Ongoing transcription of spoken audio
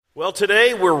Well,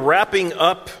 today we're wrapping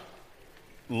up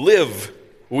Live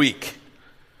Week.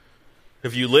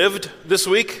 Have you lived this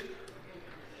week?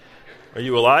 Are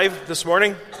you alive this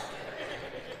morning?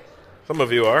 Some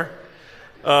of you are.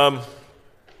 I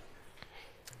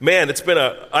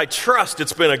trust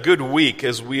it's been a good week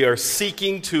as we are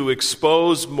seeking to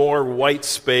expose more white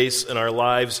space in our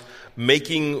lives,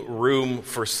 making room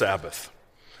for Sabbath.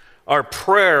 Our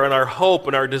prayer and our hope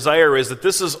and our desire is that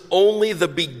this is only the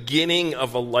beginning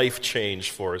of a life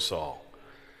change for us all.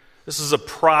 This is a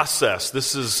process.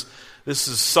 This is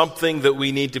something that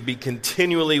we need to be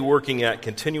continually working at,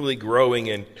 continually growing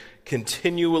and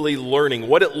continually learning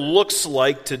what it looks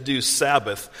like to do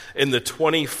Sabbath in the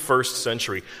 21st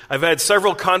century. I've had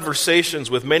several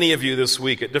conversations with many of you this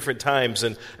week at different times,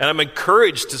 and I'm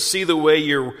encouraged to see the way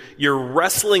you're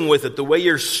wrestling with it, the way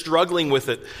you're struggling with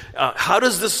it. How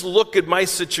does this look at my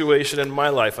situation in my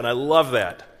life? And I love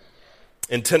that.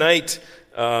 And tonight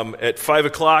at 5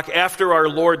 o'clock, after our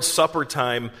Lord's Supper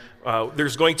time,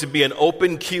 there's going to be an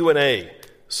open Q&A.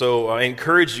 So I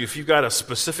encourage you, if you've got a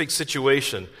specific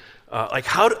situation,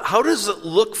 how does it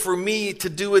look for me to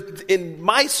do it in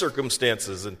my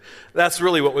circumstances? And that's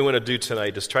really what we want to do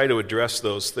tonight, is try to address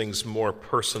those things more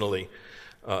personally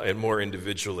and more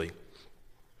individually.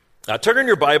 Turn in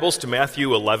your Bibles to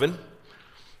Matthew 11.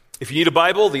 If you need a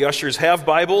Bible, the ushers have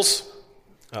Bibles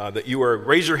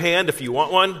raise your hand if you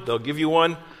want one. They'll give you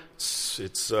one.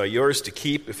 It's yours to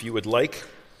keep if you would like.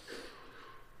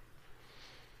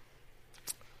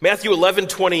 Matthew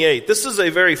 11:28. This is a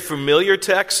very familiar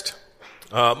text,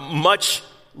 much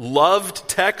loved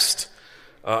text.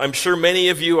 I'm sure many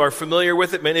of you are familiar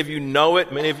with it. Many of you know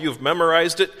it. Many of you have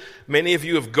memorized it. Many of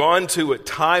you have gone to it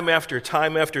time after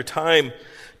time after time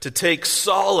to take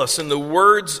solace in the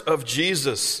words of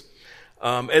Jesus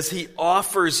as he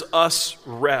offers us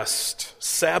rest,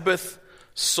 Sabbath,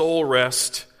 soul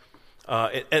rest.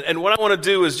 And what I want to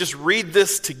do is just read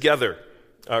this together.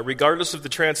 Regardless of the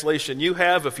translation you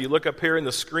have, if you look up here in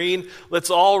the screen, let's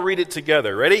all read it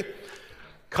together. Ready?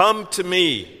 Come to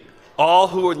me, all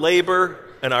who labor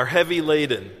and are heavy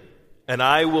laden, and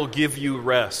I will give you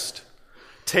rest.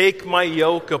 Take my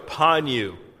yoke upon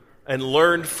you and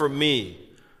learn from me,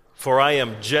 for I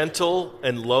am gentle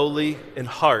and lowly in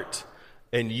heart,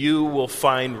 and you will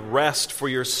find rest for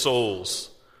your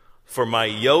souls. For my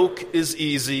yoke is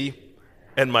easy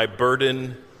and my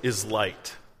burden is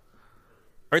light.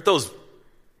 Aren't those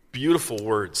beautiful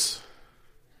words?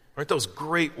 Aren't those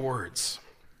great words?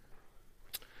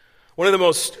 One of the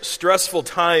most stressful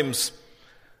times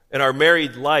in our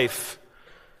married life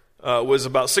was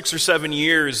about 6 or 7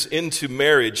 years into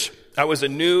marriage. I was a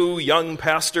new young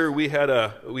pastor. We had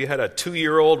a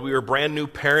 2-year-old. We were brand new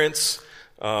parents.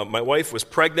 My wife was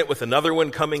pregnant with another one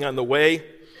coming on the way.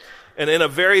 And in a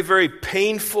very, very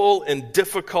painful and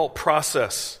difficult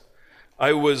process,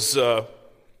 I was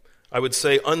I would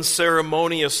say,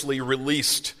 unceremoniously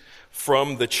released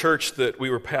from the church that we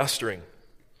were pastoring.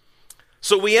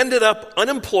 So we ended up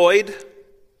unemployed,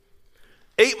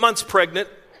 8 months pregnant,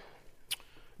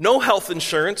 no health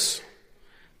insurance,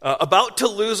 about to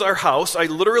lose our house. I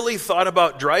literally thought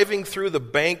about driving through the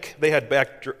bank. They had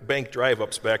bank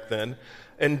drive-ups back then,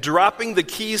 and dropping the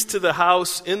keys to the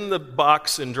house in the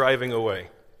box and driving away.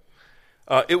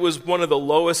 It was one of the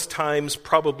lowest times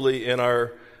probably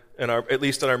at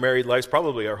least in our married lives,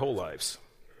 probably our whole lives.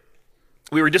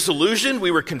 We were disillusioned, we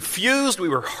were confused, we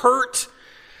were hurt,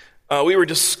 we were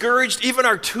discouraged. Even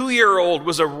our 2-year-old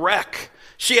was a wreck.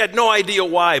 She had no idea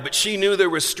why, but she knew there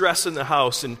was stress in the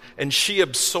house, and she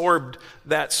absorbed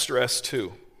that stress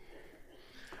too.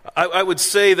 I would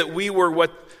say that we were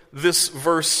what this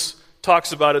verse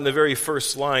talks about in the very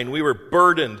first line. We were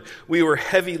burdened, we were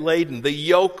heavy laden, the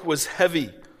yoke was heavy.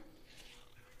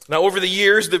 Now, over the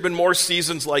years, there have been more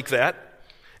seasons like that,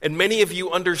 and many of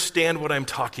you understand what I'm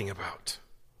talking about.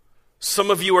 Some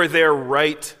of you are there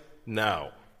right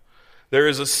now. There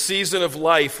is a season of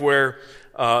life where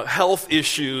health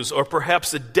issues, or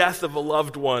perhaps the death of a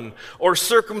loved one, or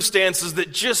circumstances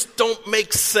that just don't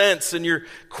make sense, and your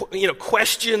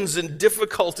questions and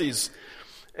difficulties,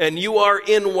 and you are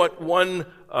in what one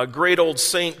great old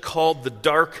saint called the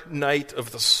dark night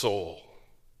of the soul.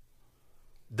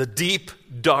 The deep,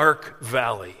 dark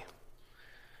valley.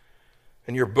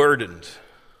 And you're burdened,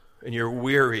 and you're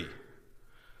weary,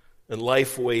 and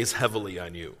life weighs heavily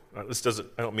on you. I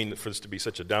don't mean for this to be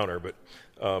such a downer, but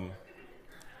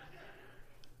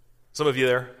some of you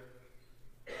there?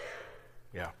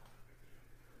 Yeah.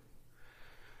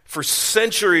 For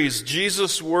centuries,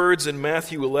 Jesus' words in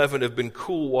Matthew 11 have been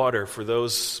cool water for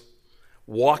those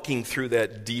walking through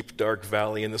that deep, dark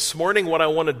valley. And this morning, what I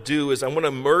want to do is I want to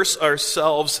immerse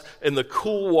ourselves in the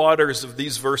cool waters of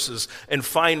these verses and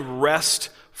find rest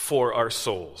for our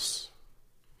souls.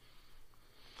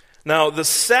 Now, the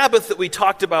Sabbath that we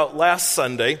talked about last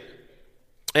Sunday,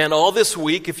 and all this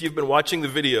week, if you've been watching the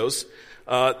videos,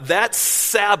 that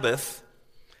Sabbath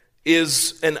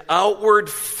is an outward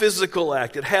physical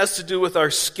act. It has to do with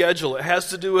our schedule. It has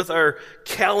to do with our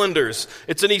calendars.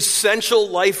 It's an essential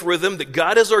life rhythm that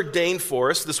God has ordained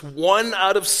for us. This 1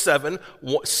 out of 7,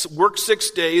 work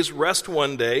 6 days, rest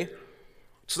 1 day.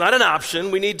 It's not an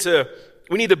option. We need to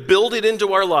build it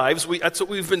into our lives. That's what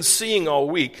we've been seeing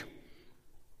all week.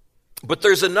 But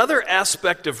there's another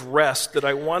aspect of rest that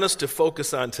I want us to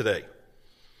focus on today.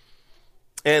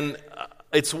 And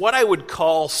it's what I would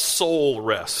call soul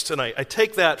rest. And I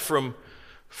take that from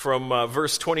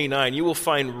verse 29. You will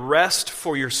find rest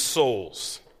for your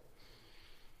souls.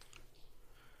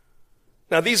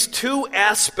 Now, these two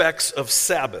aspects of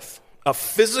Sabbath, a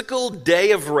physical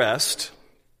day of rest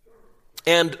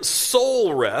and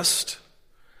soul rest,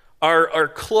 are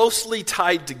closely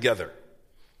tied together.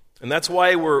 And that's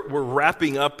why we're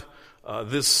wrapping up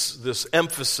this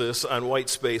emphasis on white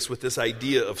space with this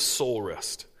idea of soul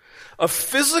rest. A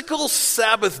physical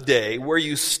Sabbath day where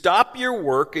you stop your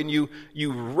work and you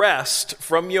rest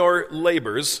from your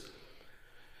labors,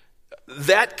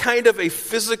 that kind of a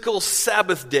physical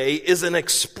Sabbath day is an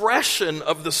expression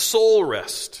of the soul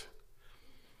rest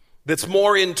that's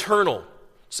more internal.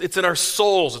 It's in our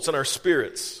souls, it's in our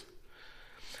spirits.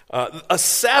 A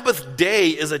Sabbath day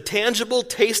is a tangible,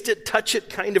 taste it, touch it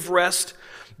kind of rest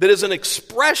that is an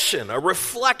expression, a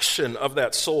reflection of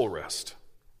that soul rest.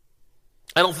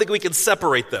 I don't think we can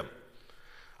separate them.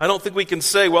 I don't think we can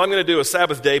say, well, I'm going to do a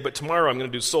Sabbath day, but tomorrow I'm going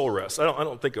to do soul rest. I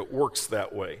don't think it works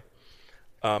that way.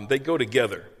 They go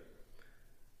together.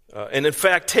 And in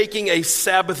fact, taking a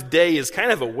Sabbath day is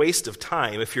kind of a waste of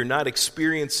time if you're not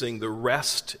experiencing the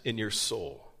rest in your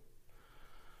soul.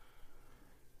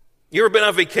 You ever been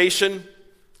on vacation?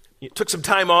 You took some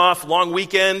time off, long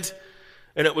weekend,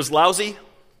 and it was lousy?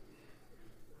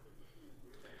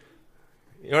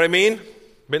 You know what I mean?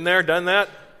 Been there, done that?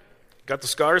 Got the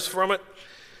scars from it?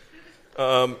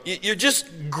 You're just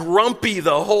grumpy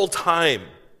the whole time.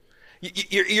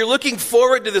 You're looking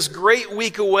forward to this great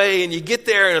week away, and you get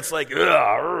there, and it's like,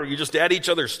 ugh, you just at each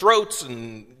other's throats,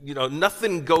 and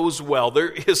nothing goes well.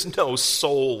 There is no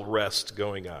soul rest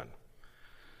going on.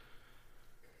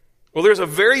 Well, there's a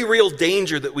very real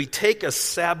danger that we take a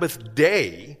Sabbath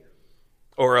day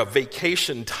or a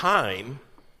vacation time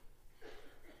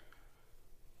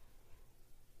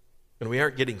and we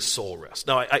aren't getting soul rest.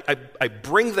 Now, I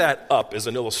bring that up as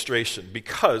an illustration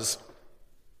because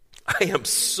I am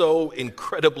so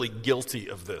incredibly guilty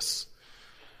of this.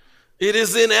 It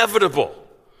is inevitable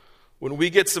when we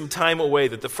get some time away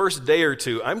that the first day or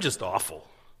two, I'm just awful.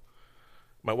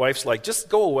 My wife's like, just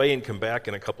go away and come back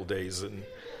in a couple days, and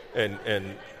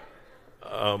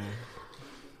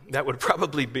that would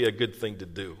probably be a good thing to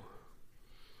do.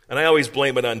 And I always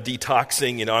blame it on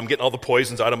detoxing. I'm getting all the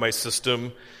poisons out of my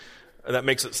system. And that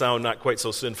makes it sound not quite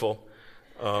so sinful.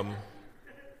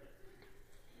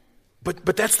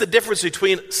 But that's the difference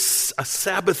between a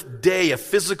Sabbath day, a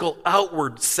physical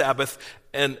outward Sabbath,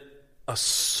 and a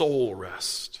soul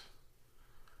rest.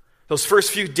 Those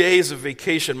first few days of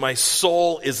vacation, my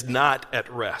soul is not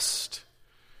at rest,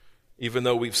 even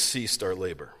though we've ceased our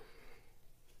labor.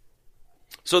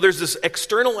 So there's this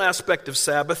external aspect of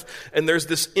Sabbath, and there's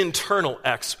this internal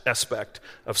aspect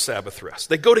of Sabbath rest.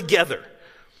 They go together,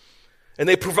 and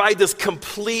they provide this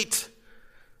complete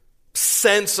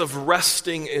sense of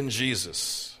resting in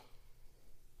Jesus.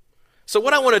 So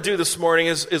what I want to do this morning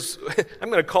is I'm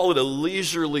going to call it a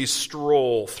leisurely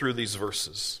stroll through these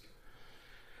verses.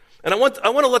 And I want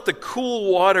to let the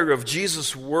cool water of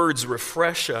Jesus' words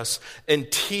refresh us and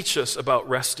teach us about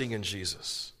resting in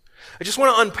Jesus. I just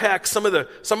want to unpack some of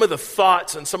the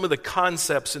thoughts and some of the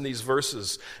concepts in these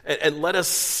verses and let us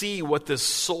see what this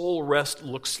soul rest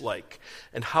looks like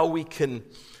and how we can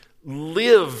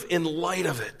live in light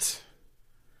of it.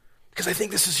 Because I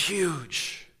think this is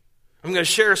huge. I'm going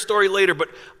to share a story later, but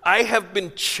I have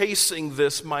been chasing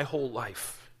this my whole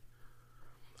life.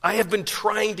 I have been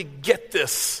trying to get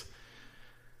this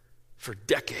for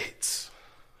decades,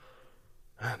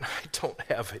 and I don't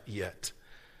have it yet.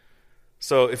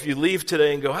 So if you leave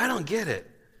today and go, I don't get it,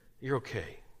 you're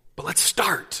okay. But let's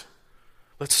start.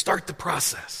 Let's start the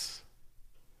process.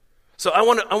 So I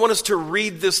want us to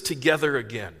read this together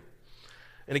again.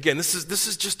 And again, this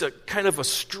is just a kind of a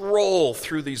stroll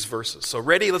through these verses. So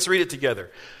ready? Let's read it together.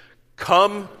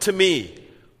 Come to me,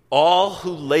 all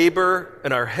who labor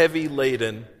and are heavy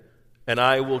laden, and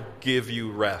I will give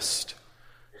you rest.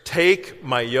 Take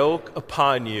my yoke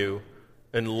upon you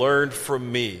and learn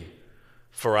from me,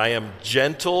 for I am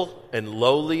gentle and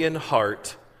lowly in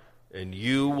heart, and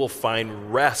you will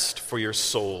find rest for your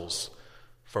souls.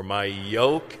 For my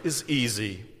yoke is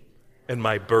easy and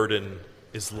my burden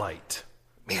is light.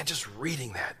 Man, just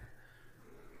reading that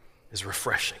is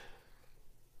refreshing.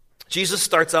 Jesus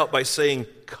starts out by saying,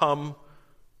 come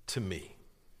to me.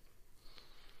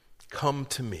 Come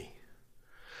to me.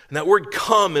 And that word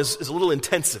come is a little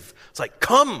intensive. It's like,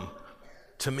 come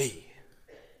to me.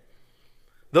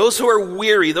 Those who are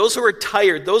weary, those who are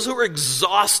tired, those who are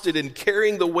exhausted in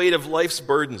carrying the weight of life's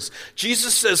burdens,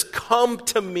 Jesus says, come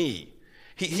to me.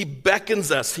 He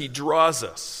beckons us, he draws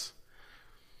us.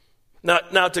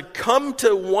 Now, to come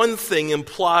to one thing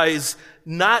implies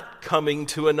not coming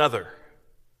to another.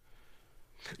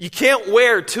 You can't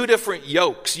wear two different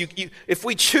yokes. If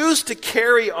we choose to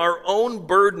carry our own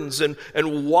burdens and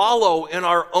wallow in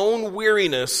our own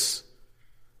weariness,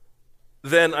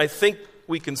 then I think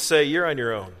we can say, you're on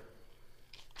your own.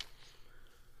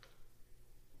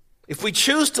 If we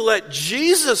choose to let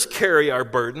Jesus carry our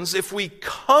burdens, if we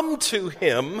come to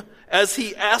him as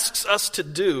he asks us to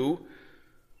do,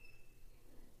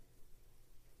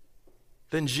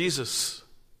 then Jesus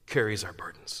carries our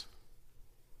burdens.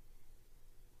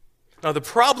 Now, the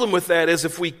problem with that is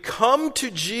if we come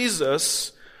to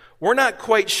Jesus, we're not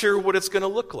quite sure what it's going to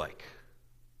look like.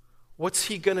 What's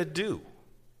he going to do?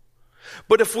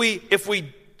 But if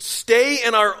we stay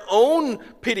in our own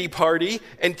pity party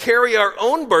and carry our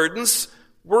own burdens,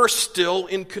 we're still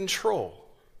in control.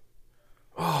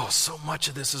 Oh, so much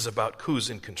of this is about who's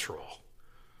in control.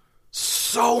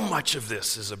 So much of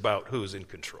this is about who's in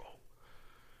control.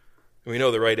 We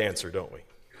know the right answer, don't we?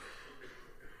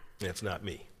 It's not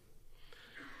me.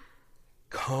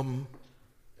 Come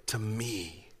to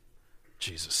me,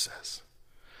 Jesus says.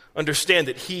 Understand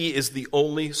that he is the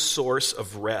only source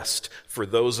of rest for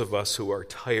those of us who are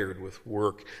tired with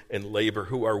work and labor,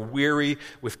 who are weary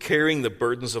with carrying the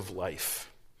burdens of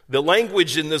life. The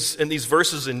language in these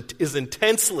verses is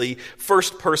intensely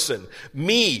first person.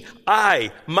 Me,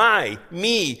 I, my,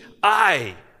 me,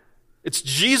 I. It's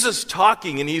Jesus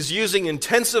talking, and he's using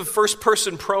intensive first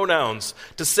person pronouns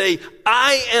to say,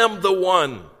 I am the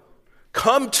one.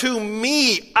 Come to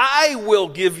me, I will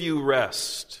give you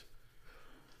rest.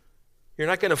 You're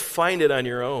not going to find it on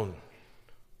your own.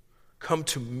 Come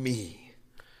to me,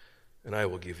 and I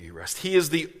will give you rest. He is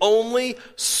the only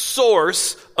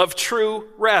source of true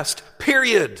rest,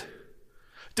 period.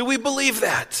 Do we believe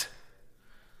that?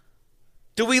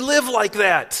 Do we live like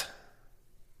that?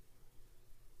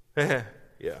 Yeah.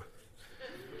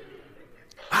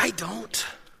 I don't.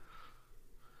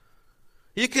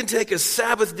 You can take a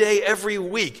Sabbath day every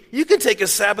week. You can take a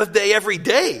Sabbath day every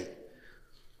day.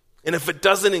 And if it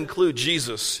doesn't include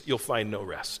Jesus, you'll find no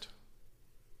rest.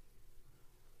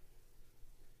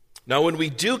 Now, when we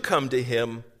do come to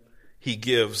him, he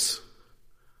gives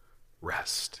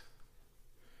rest.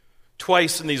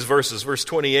 Twice in these verses, verse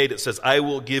 28, it says, I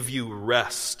will give you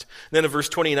rest. And then in verse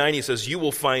 29, he says, you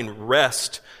will find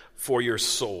rest for your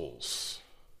souls.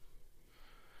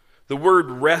 The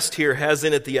word rest here has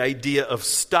in it the idea of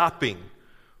stopping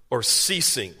or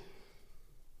ceasing.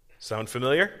 Sound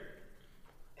familiar?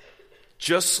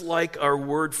 Just like our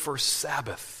word for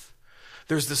Sabbath,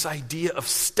 there's this idea of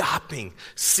stopping,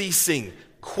 ceasing,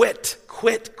 quit.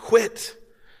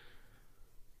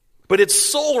 But it's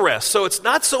soul rest, so it's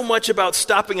not so much about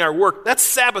stopping our work. That's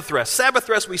Sabbath rest. Sabbath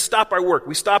rest, we stop our work,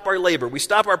 we stop our labor, we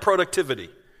stop our productivity.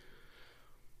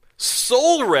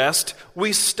 Soul rest,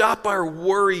 we stop our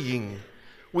worrying,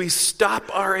 we stop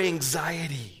our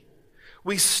anxiety,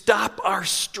 we stop our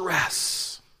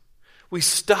stress, we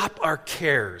stop our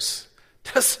cares.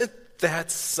 Doesn't that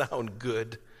sound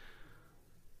good?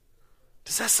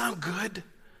 Does that sound good?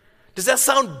 Does that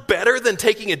sound better than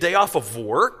taking a day off of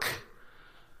work?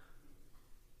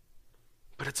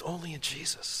 But it's only in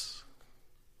Jesus.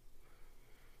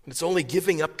 And it's only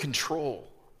giving up control.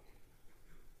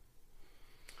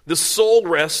 The soul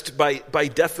rest, by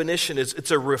definition,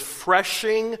 it's a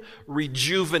refreshing,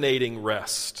 rejuvenating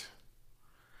rest.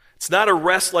 It's not a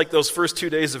rest like those first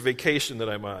 2 days of vacation that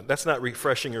I'm on. That's not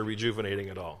refreshing or rejuvenating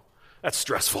at all. That's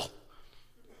stressful.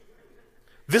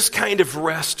 This kind of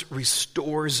rest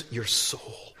restores your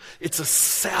soul. It's a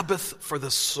Sabbath for the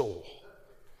soul.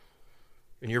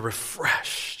 And you're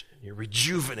refreshed, and you're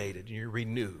rejuvenated, and you're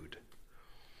renewed.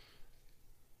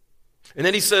 And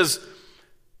then he says,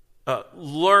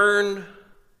 learn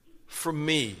from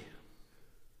me.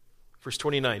 Verse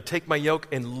 29, take my yoke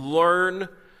and learn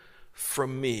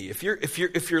from me. If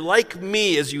you're like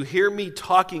me, as you hear me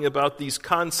talking about these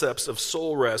concepts of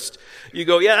soul rest, you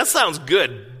go, yeah, that sounds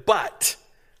good, but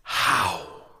how?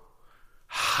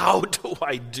 How do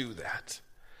I do that?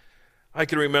 I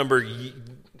can remember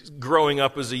growing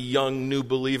up as a young new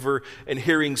believer and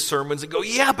hearing sermons and go,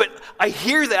 yeah, but I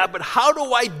hear that, but how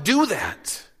do I do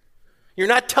that? You're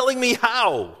not telling me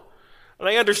how. And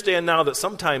I understand now that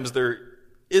sometimes there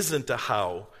isn't a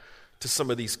how to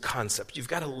some of these concepts. You've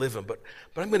got to live them, but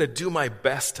I'm going to do my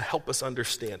best to help us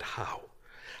understand how.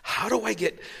 How do I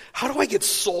get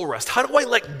soul rest? How do I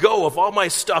let go of all my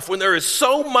stuff when there is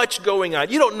so much going on?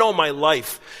 You don't know my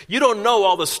life. You don't know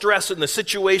all the stress and the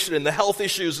situation and the health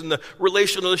issues and the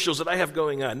relational issues that I have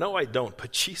going on. No, I don't,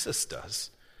 but Jesus does.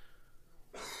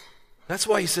 That's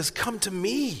why he says, come to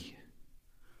me.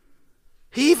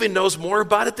 He even knows more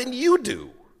about it than you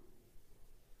do.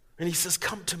 And he says,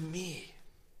 come to me.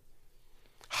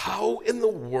 How in the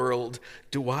world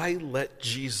do I let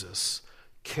Jesus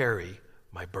carry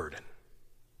my burden?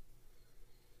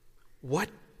 What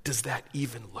does that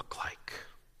even look like?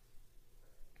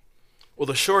 Well,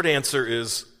 the short answer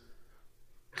is,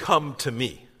 come to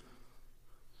me.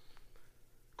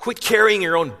 Quit carrying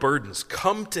your own burdens.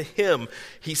 Come to him.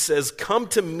 He says, come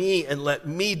to me and let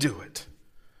me do it.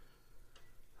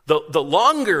 The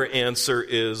longer answer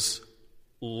is,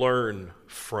 learn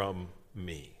from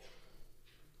me.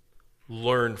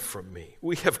 Learn from me.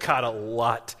 We have got a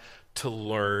lot to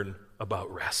learn about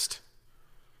rest.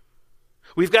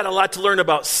 We've got a lot to learn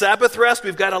about Sabbath rest.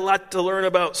 We've got a lot to learn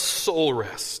about soul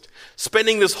rest.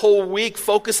 Spending this whole week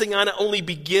focusing on it only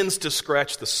begins to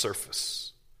scratch the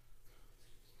surface.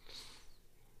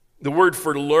 The word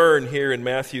for learn here in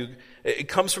Matthew, it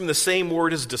comes from the same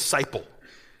word as disciple.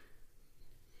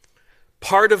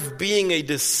 Part of being a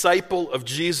disciple of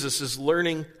Jesus is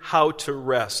learning how to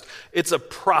rest. It's a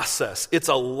process. It's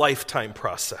a lifetime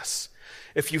process.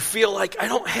 If you feel like, I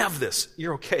don't have this,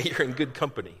 you're okay. You're in good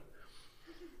company.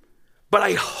 But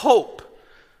I hope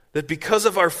that because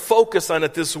of our focus on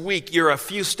it this week, you're a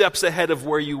few steps ahead of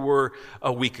where you were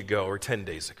a week ago or 10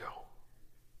 days ago.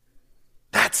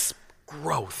 That's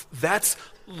growth. That's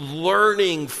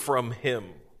learning from him.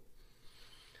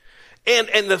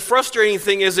 And the frustrating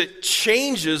thing is it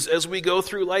changes as we go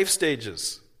through life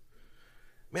stages.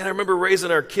 Man, I remember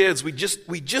raising our kids, we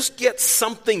just get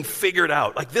something figured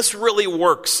out. Like, this really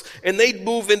works. And they'd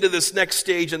move into this next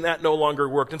stage and that no longer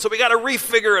worked. And so we got to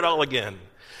refigure it all again.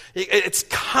 It's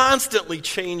constantly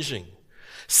changing.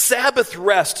 Sabbath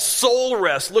rest, soul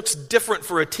rest looks different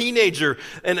for a teenager,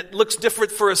 and it looks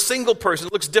different for a single person.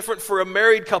 It looks different for a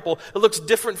married couple. It looks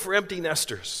different for empty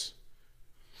nesters.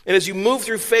 And as you move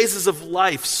through phases of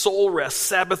life, soul rest,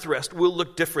 Sabbath rest will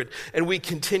look different, and we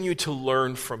continue to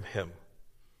learn from him.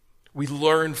 We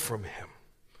learn from him.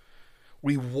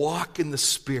 We walk in the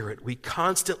Spirit. We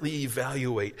constantly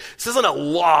evaluate. This isn't a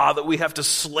law that we have to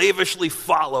slavishly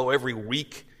follow every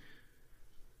week.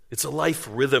 It's a life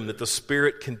rhythm that the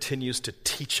Spirit continues to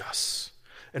teach us,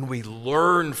 and we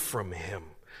learn from him.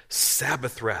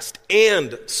 Sabbath rest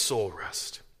and soul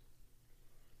rest.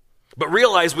 But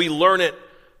realize we learn it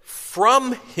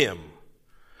from him.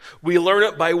 We learn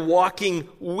it by walking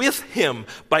with him,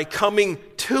 by coming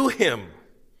to him.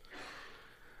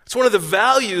 It's one of the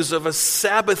values of a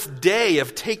Sabbath day,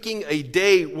 of taking a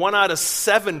day, 1 out of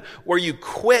 7, where you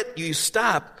quit, you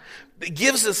stop. It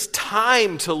gives us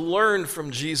time to learn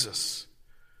from Jesus.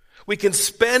 We can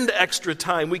spend extra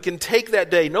time. We can take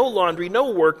that day, no laundry,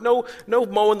 no work, no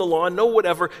mowing the lawn, no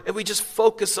whatever, and we just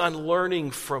focus on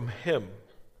learning from him.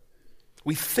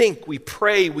 We think, we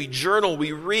pray, we journal,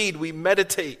 we read, we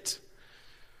meditate.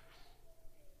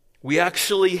 We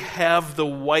actually have the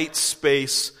white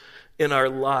space in our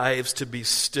lives to be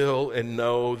still and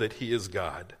know that he is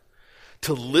God.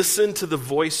 To listen to the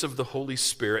voice of the Holy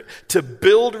Spirit, to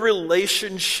build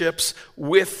relationships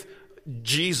with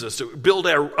Jesus, to build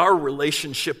our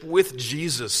relationship with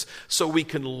Jesus so we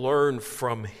can learn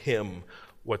from him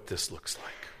what this looks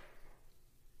like.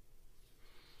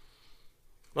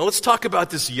 Now let's talk about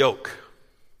this yoke.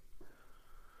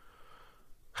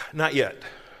 Not yet.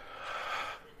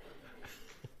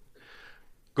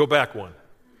 Go back one.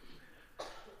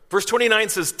 Verse 29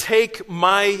 says, take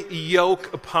my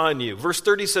yoke upon you. Verse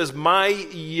 30 says, my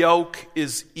yoke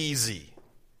is easy.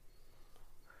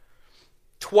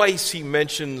 Twice he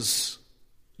mentions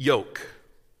yoke.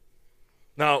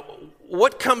 Now,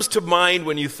 what comes to mind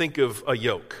when you think of a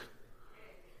yoke?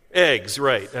 Eggs,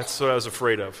 right. That's what I was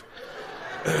afraid of.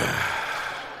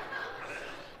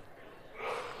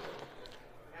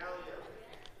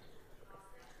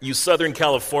 You Southern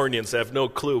Californians have no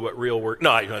clue what real work.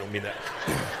 No, I don't mean that.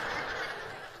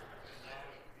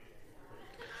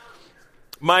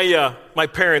 My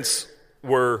parents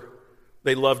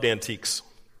they loved antiques.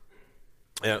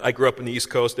 And I grew up in the East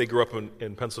Coast. They grew up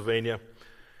in Pennsylvania.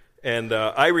 And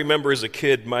I remember as a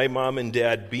kid, my mom and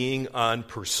dad being on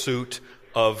pursuit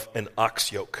of an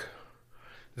ox yoke.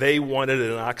 They wanted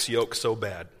an ox yoke so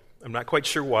bad. I'm not quite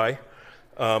sure why.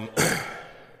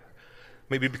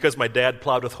 Maybe because my dad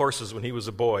plowed with horses when he was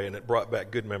a boy, and it brought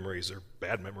back good memories or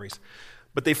bad memories.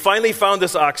 But they finally found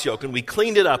this ox yoke, and we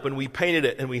cleaned it up, and we painted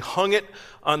it, and we hung it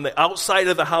on the outside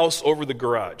of the house over the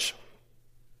garage.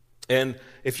 And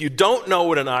if you don't know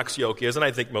what an ox yoke is, and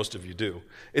I think most of you do,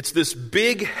 it's this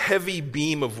big, heavy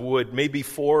beam of wood, maybe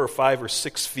 4 or 5 or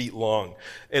 6 feet long.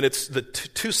 And it's the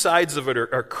two sides of it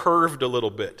are curved a little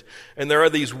bit. And there are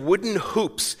these wooden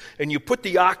hoops, and you put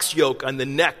the ox yoke on the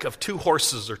neck of 2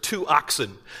 horses or 2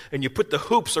 oxen, and you put the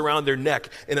hoops around their neck,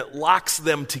 and it locks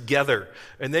them together.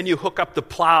 And then you hook up the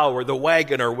plow or the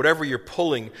wagon or whatever you're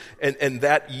pulling, and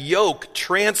that yoke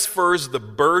transfers the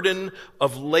burden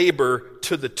of labor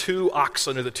to the 2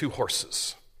 oxen or the 2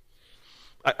 horses.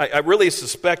 I really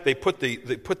suspect they put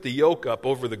the yoke up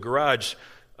over the garage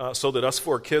so that us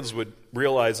 4 kids would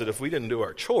realize that if we didn't do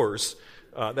our chores,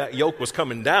 that yoke was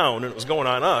coming down and it was going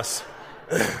on us.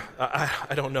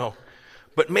 I don't know.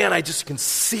 But man, I just can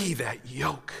see that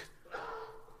yoke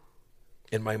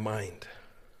in my mind.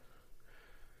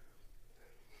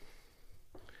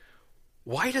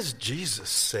 Why does Jesus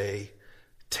say,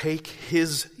 take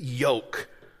his yoke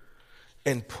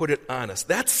and put it on us?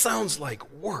 That sounds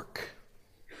like work.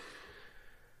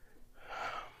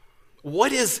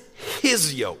 What is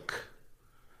his yoke?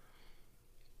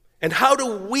 And how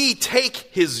do we take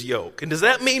his yoke? And does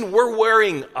that mean we're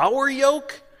wearing our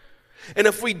yoke? And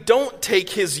if we don't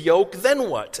take his yoke, then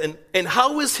what? And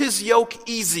how is his yoke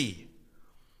easy?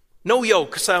 No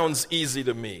yoke sounds easy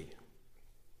to me.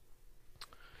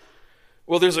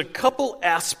 Well, there's a couple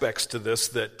aspects to this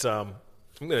that I'm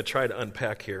going to try to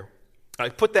unpack here. I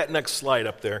put that next slide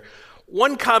up there.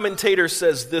 One commentator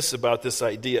says this about this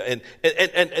idea,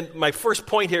 and my first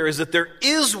point here is that there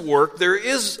is work, there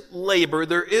is labor,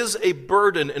 there is a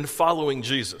burden in following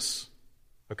Jesus.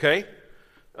 Okay?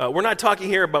 We're not talking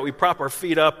here about we prop our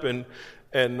feet up and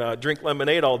drink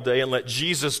lemonade all day and let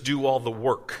Jesus do all the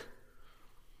work.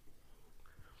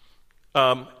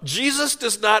 Jesus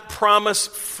does not promise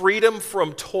freedom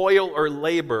from toil or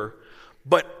labor,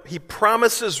 but he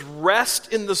promises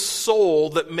rest in the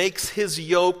soul that makes his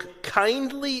yoke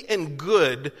kindly and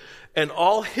good and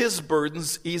all his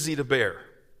burdens easy to bear.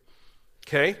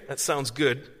 Okay, that sounds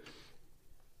good.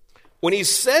 When he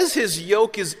says his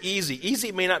yoke is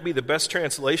easy may not be the best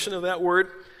translation of that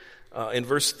word in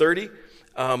verse 30.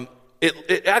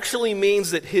 It actually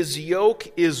means that his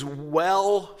yoke is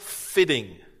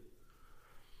well-fitting.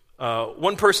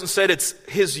 One person said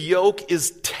his yoke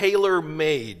is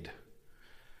tailor-made.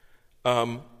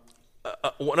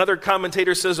 Another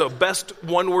commentator says a best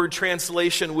one-word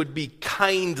translation would be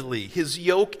kindly. His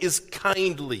yoke is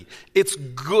kindly. It's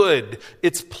good.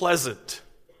 It's pleasant.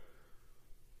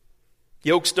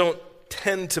 Yokes don't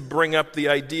tend to bring up the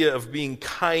idea of being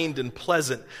kind and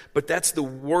pleasant, but that's the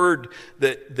word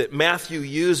that Matthew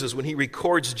uses when he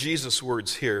records Jesus'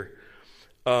 words here.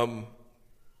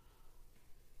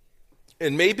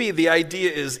 And maybe the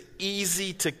idea is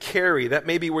easy to carry. That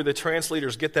may be where the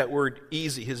translators get that word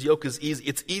easy. His yoke is easy.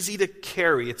 It's easy to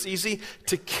carry. It's easy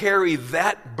to carry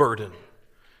that burden.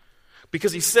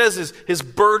 Because he says his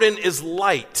burden is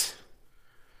light.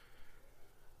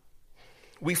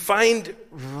 We find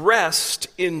rest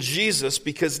in Jesus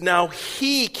because now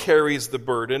he carries the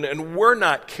burden and we're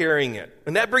not carrying it.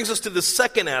 And that brings us to the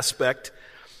second aspect.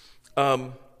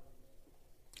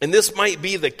 And this might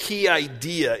be the key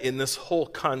idea in this whole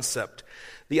concept.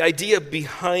 The idea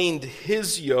behind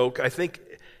his yoke, I think,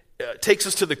 takes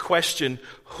us to the question,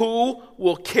 who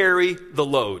will carry the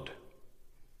load?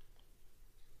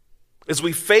 As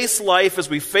we face life,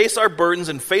 as we face our burdens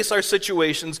and face our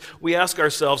situations, we ask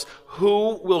ourselves,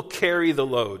 who will carry the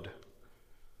load?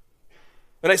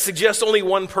 And I suggest only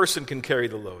one person can carry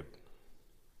the load.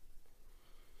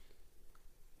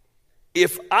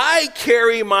 If I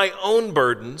carry my own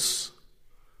burdens,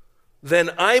 then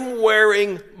I'm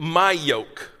wearing my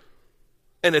yoke,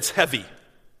 and it's heavy.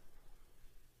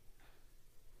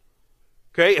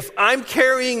 Okay, if I'm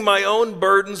carrying my own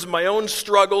burdens, my own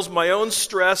struggles, my own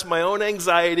stress, my own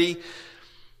anxiety,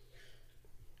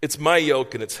 it's my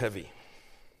yoke and it's heavy.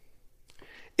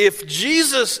 If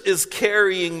Jesus is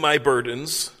carrying my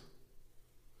burdens,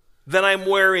 then I'm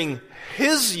wearing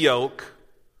his yoke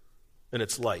and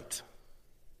it's light.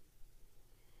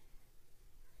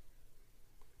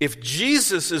 If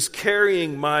Jesus is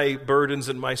carrying my burdens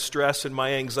and my stress and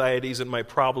my anxieties and my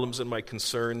problems and my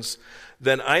concerns,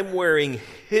 then I'm wearing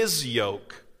his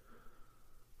yoke,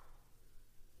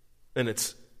 and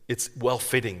it's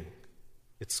well-fitting,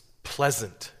 it's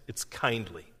pleasant, it's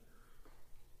kindly.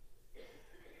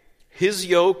 His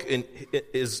yoke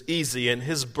is easy and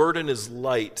his burden is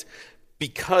light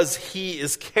because he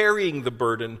is carrying the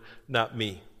burden, not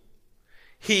me.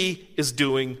 He is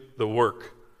doing the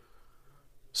work.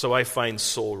 So I find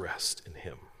soul rest in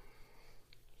him.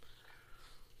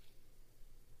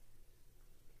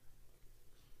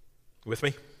 With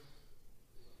me?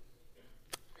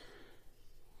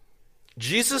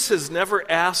 Jesus has never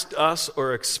asked us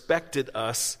or expected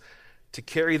us to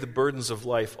carry the burdens of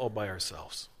life all by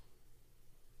ourselves.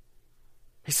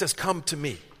 He says, "Come to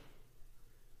me,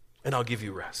 and I'll give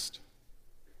you rest."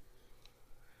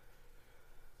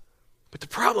 But the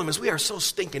problem is we are so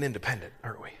stinking independent,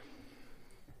 aren't we?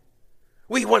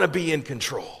 We want to be in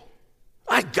control.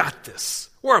 I got this.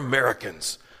 We're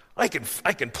Americans. I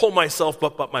can pull myself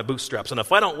up my bootstraps, and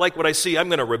if I don't like what I see, I'm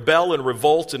going to rebel and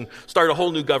revolt and start a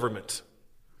whole new government.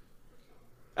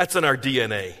 That's in our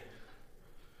DNA,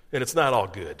 and it's not all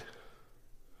good.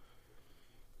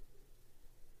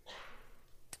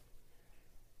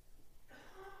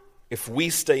 If we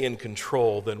stay in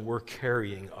control, then we're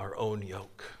carrying our own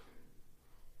yoke,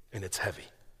 and it's heavy.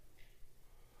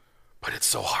 But it's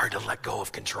so hard to let go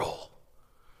of control.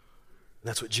 And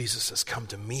that's what Jesus says, "Come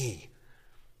to me."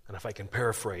 And if I can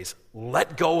paraphrase,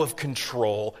 let go of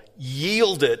control,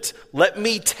 yield it, let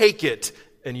me take it,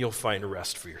 and you'll find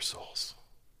rest for your souls.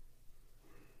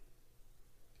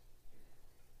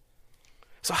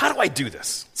 So how do I do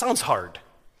this? It sounds hard.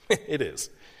 It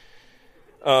is.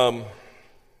 How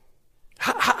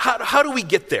do we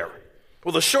get there?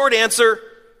 Well, the short answer,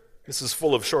 this is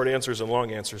full of short answers and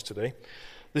long answers today.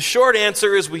 The short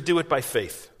answer is we do it by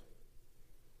faith,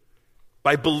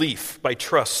 by belief, by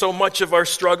trust. So much of our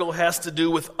struggle has to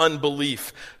do with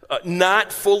unbelief,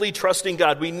 not fully trusting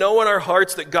God. We know in our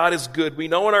hearts that God is good. We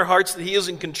know in our hearts that he is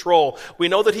in control. We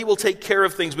know that he will take care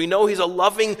of things. We know he's a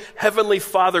loving heavenly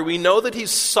Father. We know that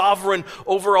he's sovereign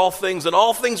over all things, and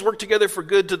all things work together for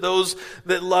good to those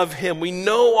that love him. We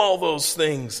know all those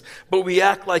things, but we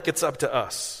act like it's up to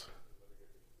us.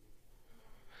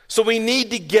 So we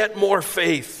need to get more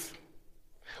faith.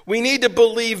 We need to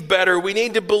believe better. We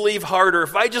need to believe harder.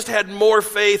 If I just had more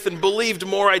faith and believed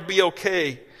more, I'd be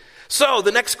okay. So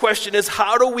the next question is,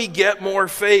 how do we get more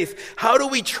faith? How do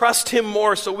we trust him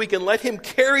more so we can let him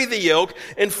carry the yoke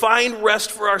and find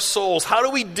rest for our souls? How do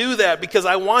we do that? Because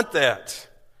I want that.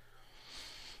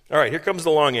 All right, here comes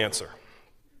the long answer.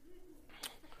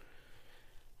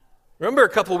 Remember a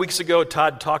couple weeks ago,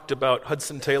 Todd talked about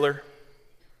Hudson Taylor?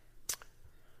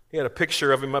 He had a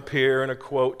picture of him up here and a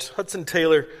quote. Hudson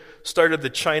Taylor started the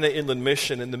China Inland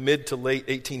Mission in the mid to late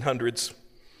 1800s.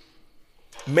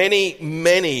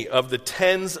 Many of the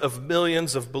tens of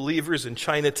millions of believers in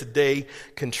China today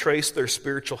can trace their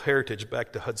spiritual heritage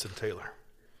back to Hudson Taylor.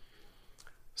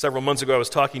 Several months ago, I was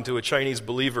talking to a Chinese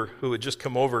believer who had just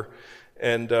come over,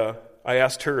 and I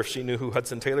asked her if she knew who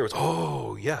Hudson Taylor was.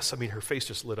 Oh, yes. I mean, her face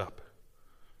just lit up.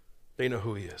 They know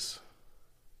who he is.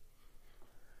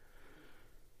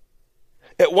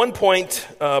 At one point,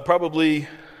 probably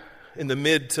in the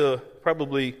mid to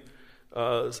probably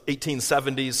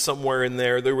 1870s, somewhere in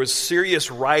there was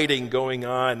serious rioting going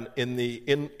on in the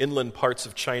inland parts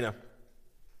of China.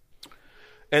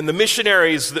 And the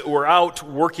missionaries that were out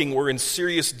working were in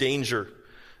serious danger.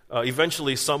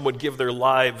 Eventually, some would give their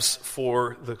lives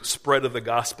for the spread of the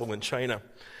gospel in China.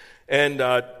 And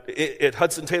at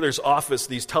Hudson Taylor's office,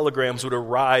 these telegrams would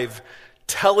arrive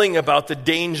telling about the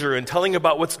danger and telling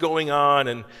about what's going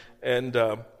on. And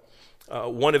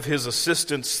one of his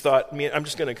assistants thought, I'm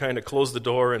just going to kind of close the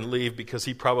door and leave because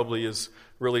he probably is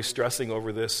really stressing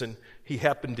over this. And he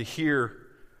happened to hear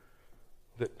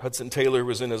that Hudson Taylor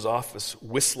was in his office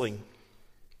whistling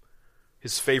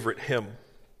his favorite hymn.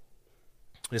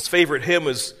 His favorite hymn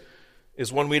is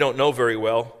one we don't know very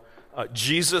well.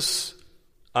 Jesus,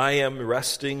 I am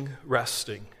resting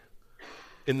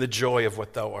in the joy of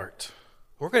what thou art.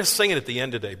 We're going to sing it at the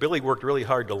end today. Billy worked really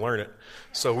hard to learn it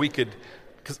so we could,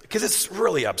 because it's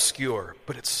really obscure,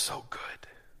 but it's so good.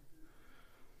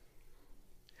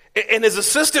 And his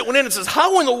assistant went in and says,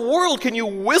 how in the world can you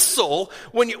whistle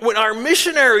when our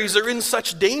missionaries are in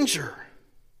such danger?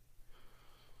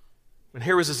 And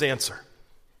here was his answer.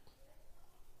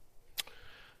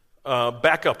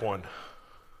 Back up one.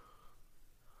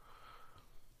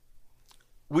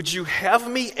 Would you have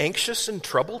me anxious and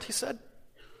troubled, he said?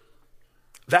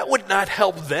 That would not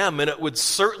help them, and it would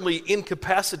certainly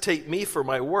incapacitate me for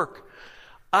my work.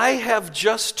 I have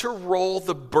just to roll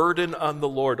the burden on the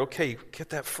Lord. Okay,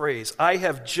 get that phrase. I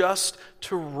have just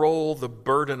to roll the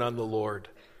burden on the Lord.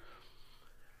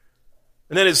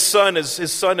 And then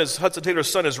Hudson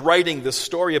Taylor's son is writing this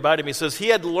story about him. He says he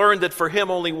had learned that for him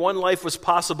only one life was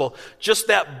possible. Just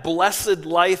that blessed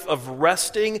life of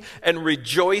resting and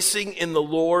rejoicing in the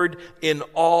Lord in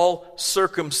all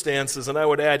circumstances. And I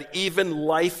would add, even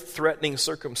life-threatening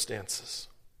circumstances.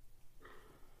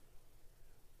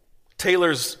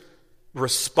 Taylor's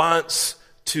response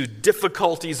to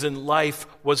difficulties in life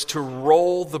was to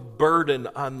roll the burden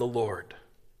on the Lord.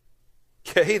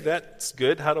 Okay, that's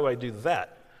good. How do I do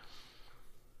that?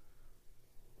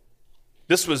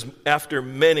 This was after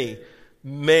many,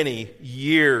 many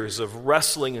years of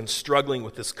wrestling and struggling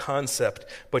with this concept,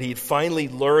 but he'd finally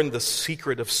learned the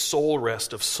secret of soul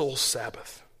rest, of soul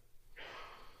Sabbath.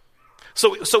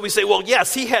 So we say, well,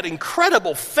 yes, he had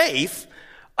incredible faith.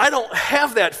 I don't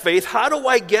have that faith. How do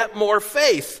I get more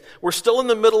faith? We're still in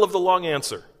the middle of the long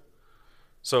answer.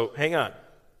 So hang on.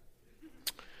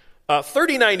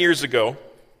 39 years ago,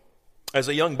 as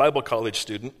a young Bible college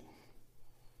student,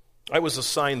 I was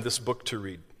assigned this book to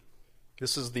read.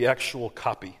 This is the actual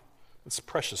copy. It's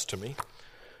precious to me.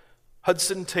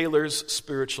 Hudson Taylor's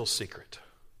Spiritual Secret.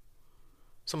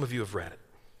 Some of you have read it.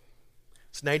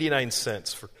 It's 99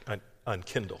 cents on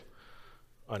Kindle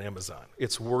on Amazon.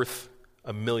 It's worth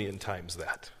 1,000,000 times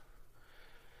that.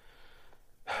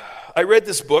 I read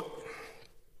this book.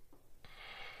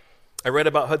 I read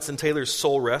about Hudson Taylor's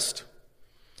soul rest,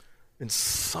 and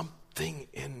something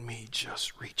in me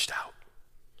just reached out.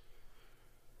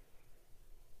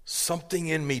 Something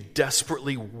in me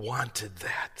desperately wanted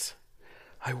that.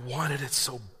 I wanted it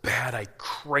so bad. I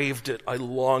craved it. I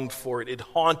longed for it. It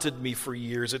haunted me for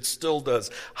years. It still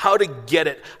does. How to get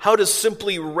it. How to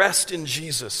simply rest in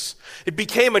Jesus. It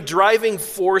became a driving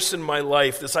force in my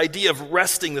life. This idea of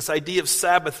resting, this idea of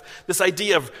Sabbath, this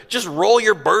idea of just roll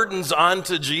your burdens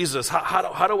onto Jesus.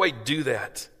 How do I do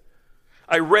that?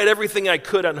 I read everything I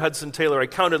could on Hudson Taylor. I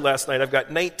counted last night. I've got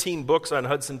 19 books on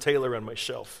Hudson Taylor on my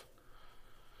shelf.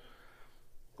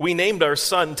 We named our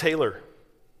son Taylor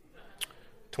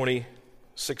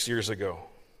 26 years ago.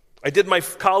 I did my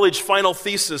college final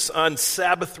thesis on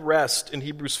Sabbath rest in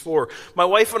Hebrews 4. My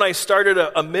wife and I started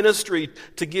a ministry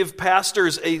to give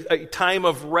pastors a time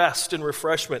of rest and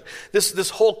refreshment. This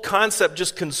whole concept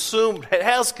just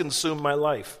has consumed my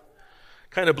life.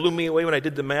 Kind of blew me away when I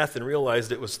did the math and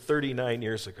realized it was 39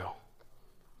 years ago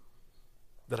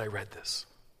that I read this.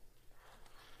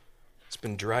 It's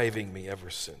been driving me ever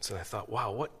since. And I thought,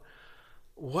 wow,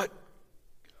 what?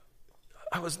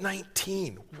 I was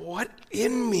 19. What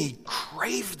in me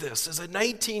craved this as a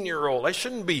 19-year-old? I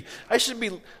should be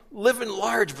living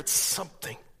large, but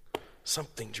something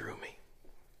drew me.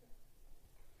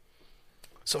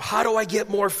 So how do I get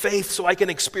more faith so I can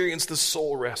experience the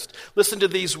soul rest? Listen to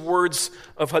these words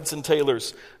of Hudson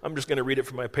Taylor's. I'm just going to read it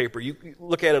from my paper. You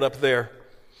look at it up there.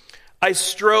 I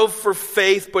strove for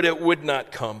faith, but it would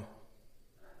not come.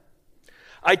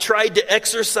 I tried to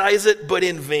exercise it, but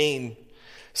in vain.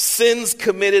 Sins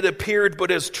committed appeared but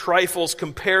as trifles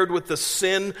compared with the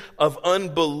sin of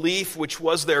unbelief, which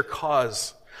was their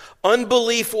cause.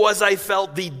 Unbelief was, I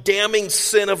felt, the damning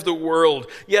sin of the world,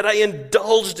 yet I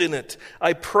indulged in it.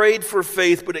 I prayed for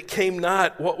faith, but it came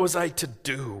not. What was I to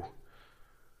do?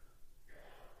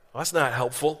 Well, that's not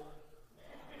helpful.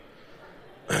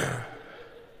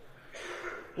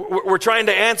 We're trying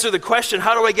to answer the question,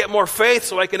 how do I get more faith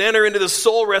so I can enter into the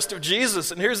soul rest of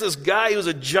Jesus? And here's this guy who's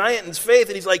a giant in his faith,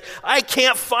 and he's like, I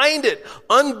can't find it.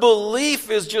 Unbelief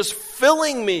is just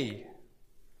filling me.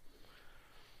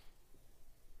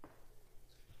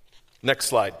 Next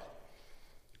slide.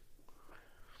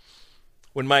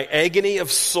 When my agony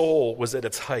of soul was at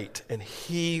its height, and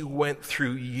he went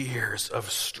through years of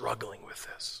struggling with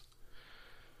this,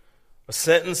 a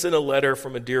sentence in a letter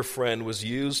from a dear friend was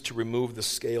used to remove the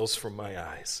scales from my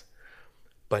eyes.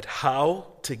 But how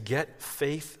to get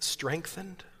faith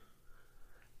strengthened?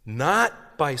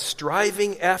 Not by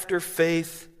striving after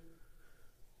faith,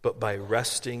 but by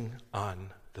resting on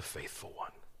the faithful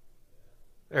one.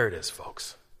 There it is,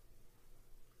 folks.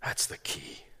 That's the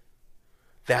key.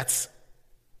 That's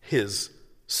his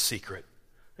secret.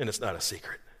 And it's not a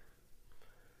secret.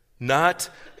 Not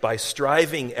by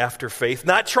striving after faith,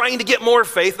 not trying to get more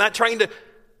faith,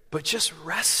 but just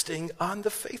resting on the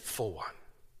faithful one.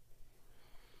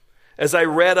 As I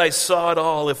read, I saw it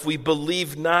all. If we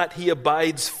believe not, he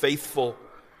abides faithful.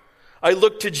 I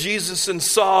looked to Jesus and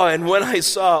saw, and when I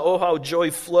saw, oh, how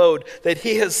joy flowed, that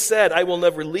he has said, I will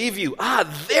never leave you.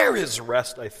 Ah, there is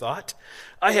rest, I thought.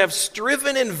 I have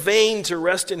striven in vain to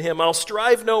rest in him. I'll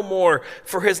strive no more,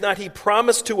 for has not he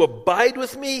promised to abide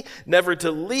with me, never to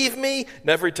leave me,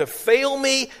 never to fail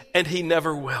me, and he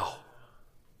never will.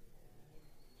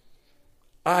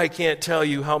 I can't tell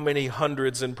you how many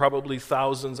hundreds and probably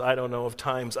thousands, I don't know, of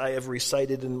times I have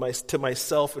recited to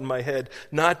myself in my head,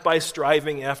 not by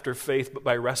striving after faith, but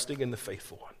by resting in the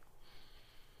faithful one.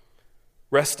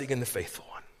 Resting in the faithful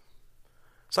one.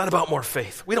 It's not about more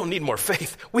faith. We don't need more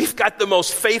faith. We've got the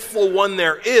most faithful one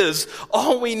there is.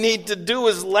 All we need to do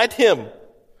is let him.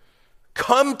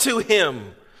 Come to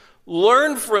him.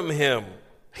 Learn from him.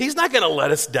 He's not going to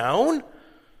let us down.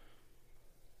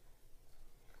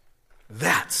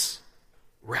 That's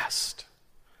rest.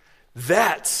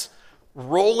 That's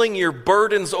rolling your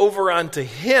burdens over onto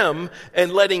him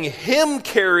and letting him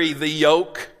carry the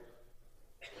yoke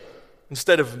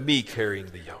instead of me carrying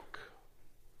the yoke.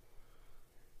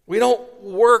 We don't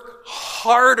work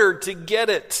harder to get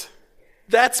it.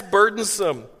 That's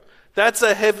burdensome. That's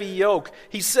a heavy yoke.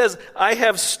 He says, I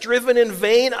have striven in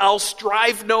vain, I'll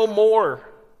strive no more.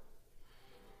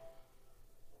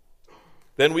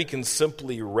 Then we can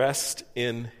simply rest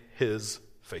in his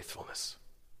faithfulness.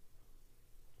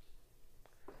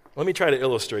 Let me try to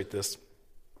illustrate this.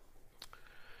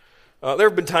 There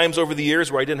have been times over the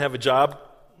years where I didn't have a job.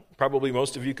 Probably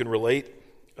most of you can relate.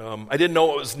 I didn't know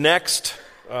what was next.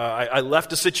 I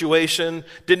left a situation,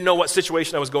 didn't know what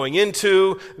situation I was going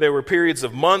into. There were periods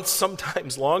of months,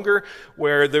 sometimes longer,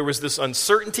 where there was this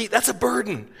uncertainty. That's a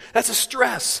burden. That's a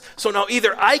stress. So now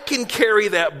either I can carry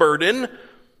that burden,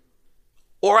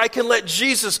 or I can let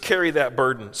Jesus carry that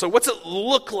burden. So what's it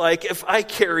look like if I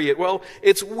carry it? Well,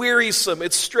 it's wearisome.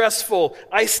 It's stressful.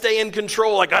 I stay in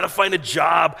control. I got to find a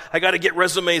job. I got to get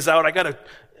resumes out.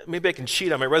 Maybe I can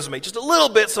cheat on my resume just a little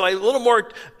bit, so a little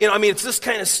more, it's this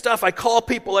kind of stuff. I call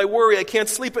people. I worry. I can't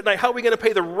sleep at night. How are we going to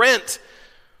pay the rent?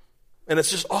 And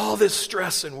it's just all this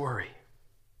stress and worry.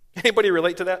 Anybody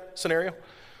relate to that scenario?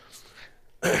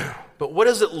 But what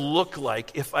does it look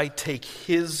like if I take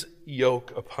his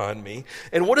yoke upon me?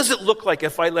 And what does it look like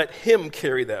if I let him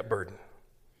carry that burden?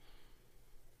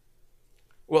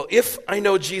 Well, if I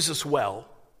know Jesus well,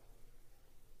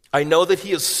 I know that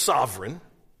he is sovereign.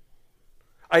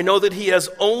 I know that he has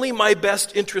only my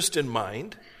best interest in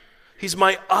mind. He's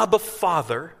my Abba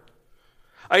Father.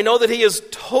 I know that he is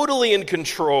totally in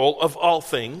control of all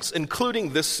things,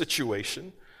 including this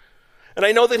situation. And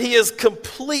I know that he is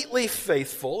completely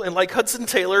faithful, and like Hudson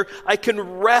Taylor, I can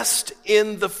rest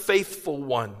in the faithful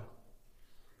one.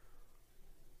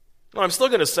 No, I'm still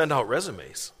going to send out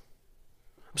resumes.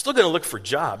 I'm still going to look for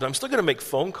jobs. I'm still going to make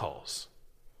phone calls.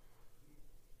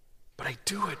 But I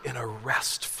do it in a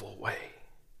restful way.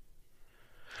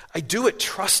 I do it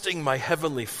trusting my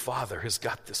Heavenly Father has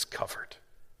got this covered.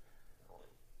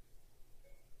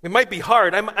 It might be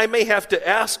hard. I may have to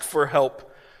ask for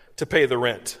help to pay the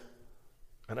rent.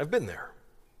 And I've been there.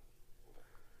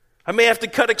 I may have to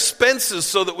cut expenses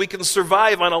so that we can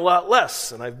survive on a lot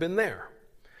less, and I've been there.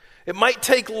 It might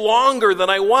take longer than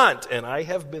I want, and I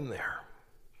have been there.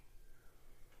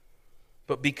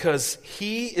 But because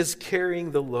he is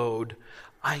carrying the load,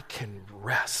 I can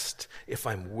rest if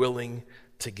I'm willing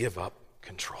to give up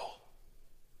control.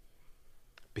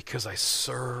 Because I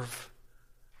serve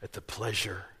at the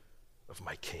pleasure of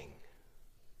my King.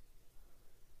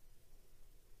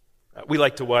 We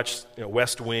like to watch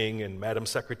West Wing and Madam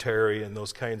Secretary and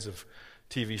those kinds of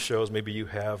TV shows. Maybe you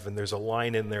have, and there's a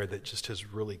line in there that just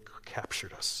has really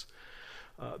captured us.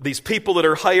 These people that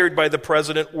are hired by the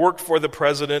president, work for the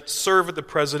president, serve at the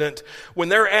president, when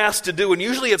they're asked to do, and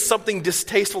usually it's something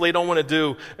distasteful they don't want to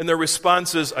do, and their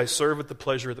response is, I serve at the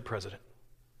pleasure of the president.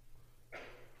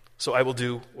 So I will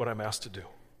do what I'm asked to do.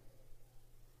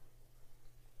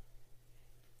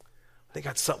 I think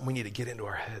that's something we need to get into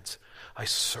our heads. I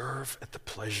serve at the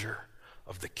pleasure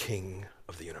of the King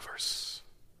of the universe.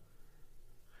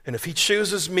 And if he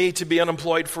chooses me to be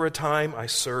unemployed for a time, I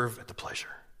serve at the pleasure.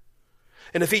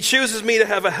 And if he chooses me to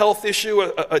have a health issue,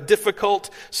 a difficult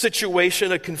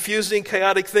situation, a confusing,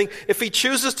 chaotic thing, if he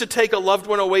chooses to take a loved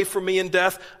one away from me in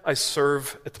death, I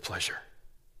serve at the pleasure.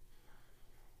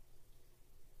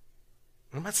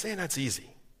 I'm not saying that's easy.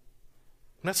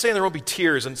 I'm not saying there won't be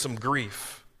tears and some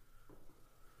grief.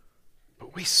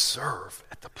 But we serve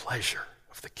at the pleasure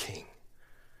of the King.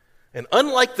 And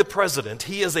unlike the president,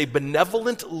 he is a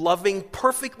benevolent, loving,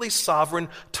 perfectly sovereign,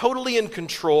 totally in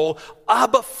control,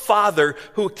 Abba Father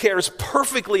who cares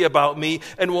perfectly about me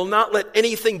and will not let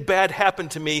anything bad happen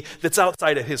to me that's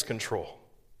outside of his control.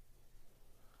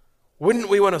 Wouldn't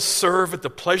we want to serve at the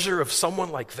pleasure of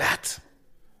someone like that?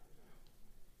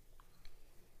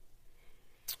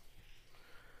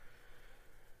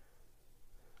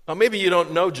 Maybe you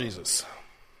don't know Jesus,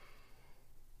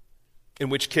 in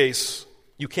which case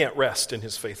you can't rest in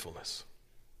his faithfulness.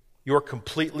 You're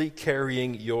completely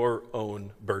carrying your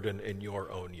own burden and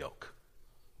your own yoke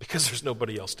because there's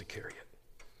nobody else to carry it.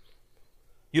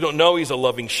 You don't know he's a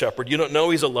loving shepherd. You don't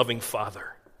know he's a loving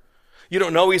father. You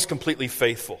don't know he's completely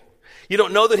faithful. You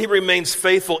don't know that he remains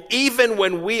faithful even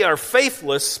when we are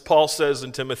faithless, Paul says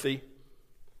in Timothy.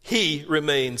 He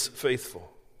remains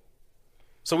faithful.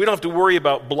 So we don't have to worry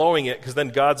about blowing it because then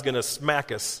God's going to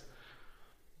smack us.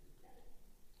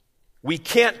 We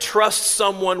can't trust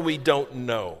someone we don't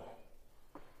know.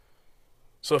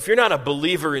 So if you're not a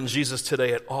believer in Jesus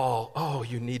today at all,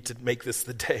 you need to make this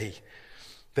the day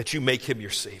that you make him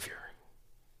your Savior.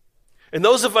 And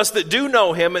those of us that do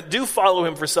know him and do follow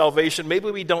him for salvation, maybe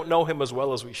we don't know him as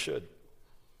well as we should.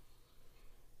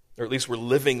 Or at least we're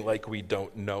living like we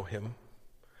don't know him.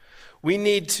 We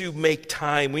need to make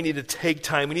time. We need to take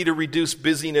time. We need to reduce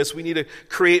busyness. We need to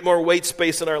create more white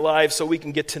space in our lives so we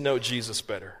can get to know Jesus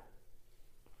better.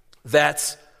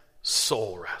 That's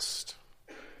soul rest.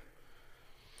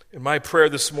 And my prayer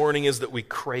this morning is that we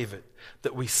crave it,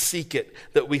 that we seek it,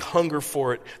 that we hunger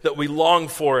for it, that we long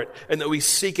for it, and that we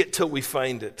seek it till we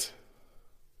find it.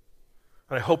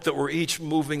 And I hope that we're each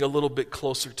moving a little bit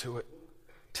closer to it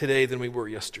today than we were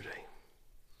yesterday.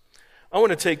 I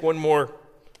want to take one more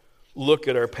look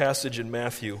at our passage in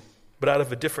Matthew, but out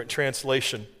of a different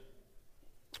translation.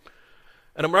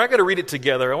 And I'm not going to read it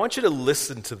together. I want you to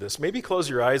listen to this. Maybe close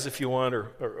your eyes if you want or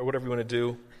whatever you want to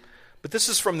do. But this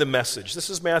is from the Message. This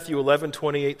is Matthew 11,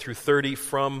 28 through 30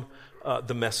 from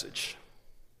the Message.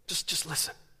 Just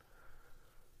listen.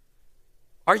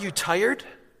 Are you tired?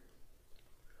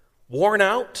 Worn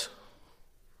out?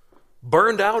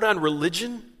 Burned out on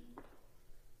religion?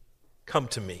 Come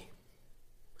to me.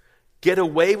 Get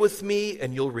away with me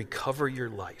and you'll recover your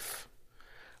life.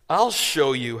 I'll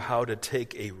show you how to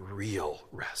take a real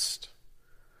rest.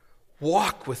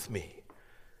 Walk with me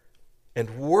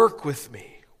and work with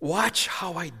me. Watch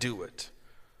how I do it.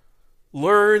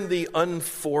 Learn the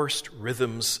unforced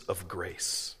rhythms of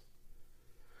grace.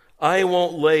 I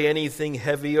won't lay anything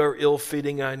heavy or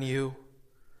ill-fitting on you.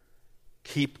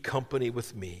 Keep company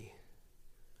with me,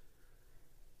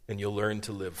 and you'll learn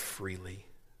to live freely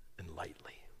and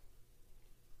lightly.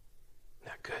 Isn't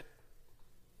that good?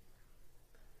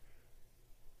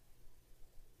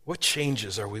 What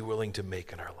changes are we willing to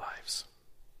make in our lives?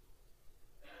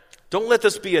 Don't let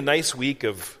this be a nice week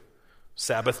of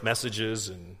Sabbath messages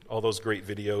and all those great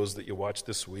videos that you watch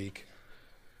this week,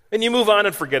 and you move on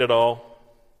and forget it all.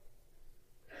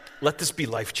 Let this be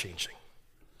life-changing.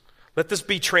 Let this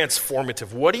be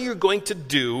transformative. What are you going to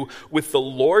do with the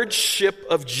lordship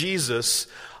of Jesus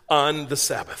on the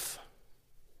Sabbath?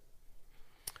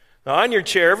 Now, on your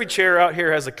chair, every chair out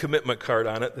here has a commitment card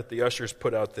on it that the ushers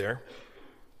put out there.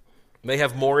 You may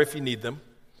have more if you need them.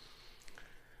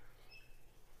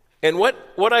 And what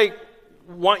I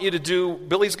want you to do,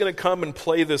 Billy's going to come and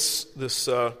play this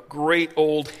great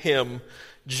old hymn,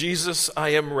 Jesus, I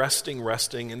am resting,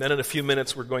 resting. And then in a few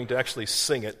minutes, we're going to actually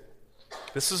sing it.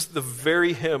 This is the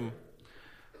very hymn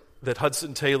that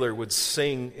Hudson Taylor would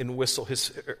sing and whistle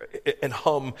and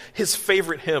hum his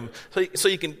favorite hymn. So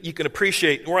you can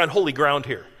appreciate, we're on holy ground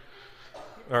here.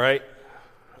 All right?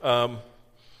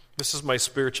 This is my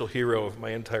spiritual hero of my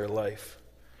entire life.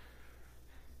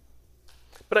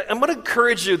 But I'm going to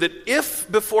encourage you that if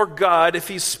before God, if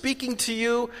he's speaking to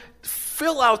you,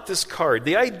 fill out this card.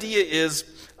 The idea is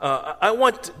I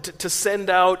want to send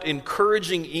out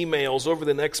encouraging emails over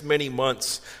the next many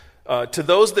months to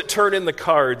those that turn in the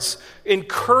cards,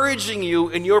 encouraging you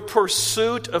in your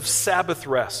pursuit of Sabbath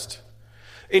rest,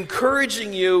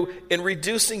 encouraging you in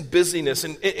reducing busyness,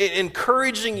 and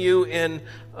encouraging you in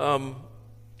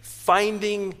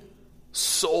finding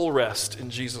soul rest in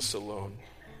Jesus alone.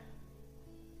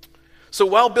 So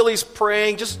while Billy's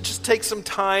praying, just take some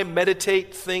time,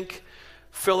 meditate, think,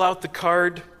 fill out the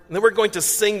card, and then we're going to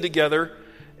sing together.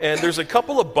 And there's a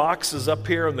couple of boxes up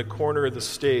here on the corner of the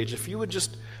stage. If you would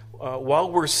just, while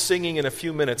we're singing in a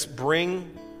few minutes,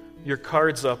 bring your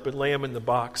cards up and lay them in the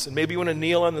box. And maybe you want to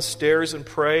kneel on the stairs and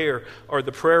pray, or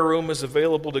the prayer room is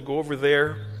available to go over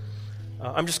there.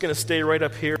 I'm just going to stay right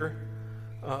up here.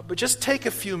 But just take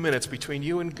a few minutes between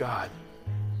you and God.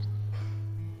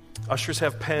 Ushers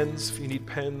have pens if you need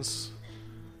pens.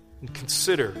 And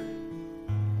consider,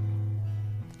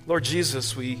 Lord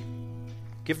Jesus, we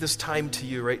give this time to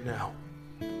you right now.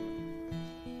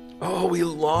 Oh, we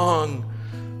long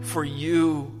for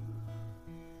you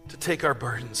to take our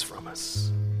burdens from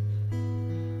us.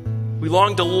 We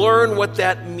long to learn what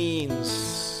that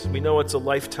means. We know it's a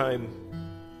lifetime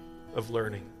of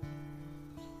learning.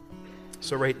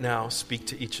 So right now, speak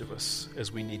to each of us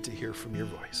as we need to hear from your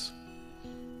voice.